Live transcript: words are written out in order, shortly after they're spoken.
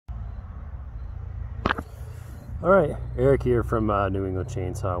Alright, Eric here from New England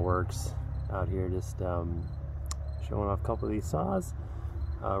Chainsaw Works. Out here just showing off a couple of these saws.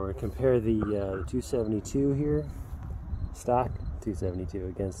 We're going to compare the 272 here, stock 272,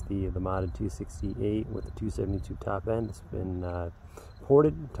 against the modded 268 with the 272 top end. It's been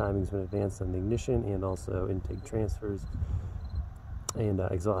ported, timing's been advanced on the ignition, and also intake transfers and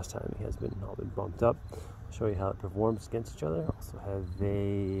exhaust timing has been all been bumped up. I'll show you how it performs against each other. Also have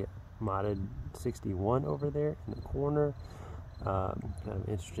a modded 61 over there in the corner. Kind of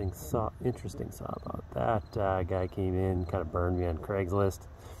interesting saw about that. Guy came in, kind of burned me on Craigslist.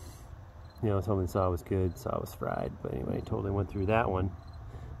 You know, told me the saw was good, saw was fried. But anyway, totally went through that one.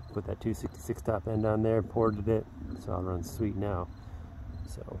 Put that 266 top end on there, ported it. Saw runs sweet now.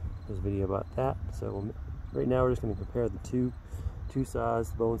 So there's a video about that. So right now we're just going to compare the two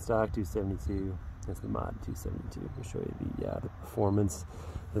saws, the bone stock 272 against the mod 272. I'll show you the performance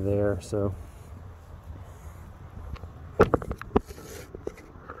there. So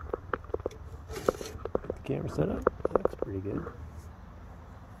camera setup looks pretty good.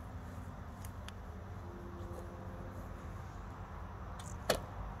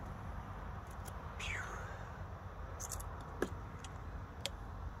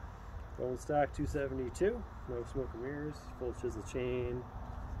 Bone stock 272, no smoke and mirrors, full chisel chain,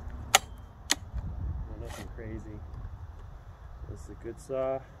 nothing crazy. This is a good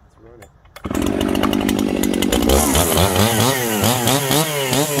saw. Let's run it.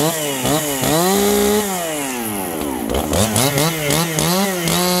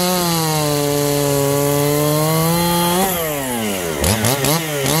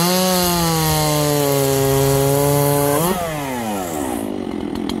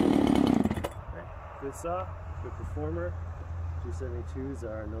 Good saw, good performer. 272s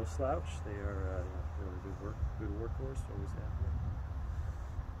are no slouch. They are really good workhorse. Always have them.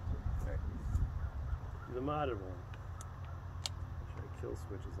 All right. The modded one. Make sure kill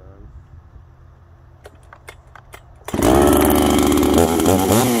switch is on.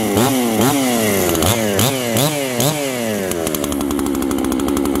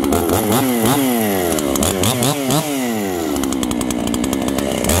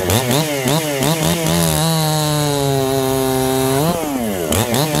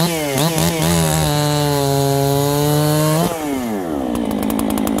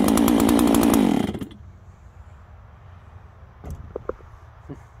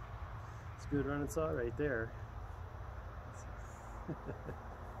 It's a good running saw right there.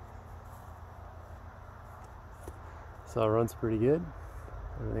 Saw runs pretty good.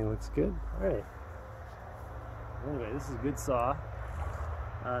 Everything looks good. Alright. Anyway, this is a good saw.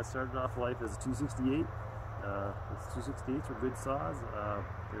 Started off life as a 268. 268s are good saws.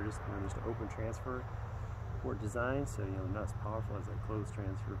 They're just an open transfer port design, so they're not as powerful as that closed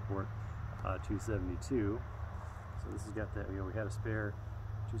transfer port 272. So this has got that. We had a spare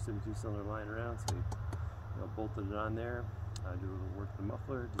 272 cylinder lying around, so we bolted it on there. Do a little work to the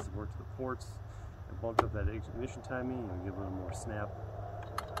muffler, did some work to the ports, and bumped up that ignition timing. Give a little more snap,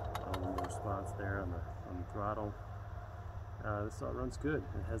 a little more response there on the throttle. This saw runs good.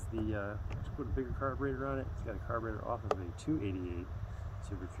 It has the just put a bigger carburetor on it. It's got a carburetor off of a 288.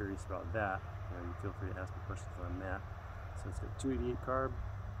 So if you're curious about that, you feel free to ask me questions on that. So it's got 288 carb.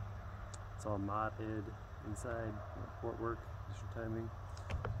 It's all modded inside, port work, ignition timing.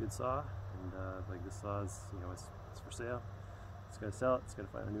 Good saw, and like this saw is, it's for sale. It's got to sell it. It's got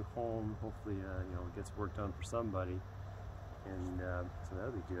to find a new home. Hopefully, it gets work done for somebody, and so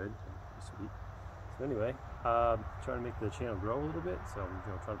that'll be good. Sweet. So anyway, trying to make the channel grow a little bit. So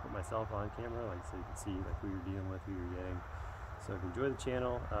trying to put myself on camera, so you can see who you're dealing with, who you're getting. So if you enjoy the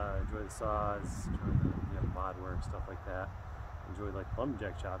channel, enjoy the saws, enjoy the mod work, stuff like that. Enjoy like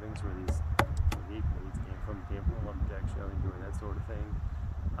lumberjack choppings, where the 8 blades came from a lumberjack show. Enjoy that sort of thing.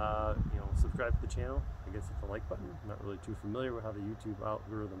 Subscribe to the channel. I guess hit the like button. I'm not really too familiar with how the YouTube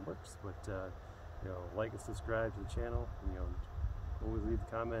algorithm works, but like and subscribe to the channel. And, always leave the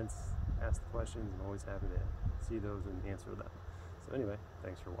comments, ask the questions. I'm always happy to see those and answer them. So anyway,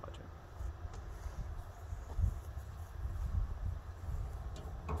 thanks for watching.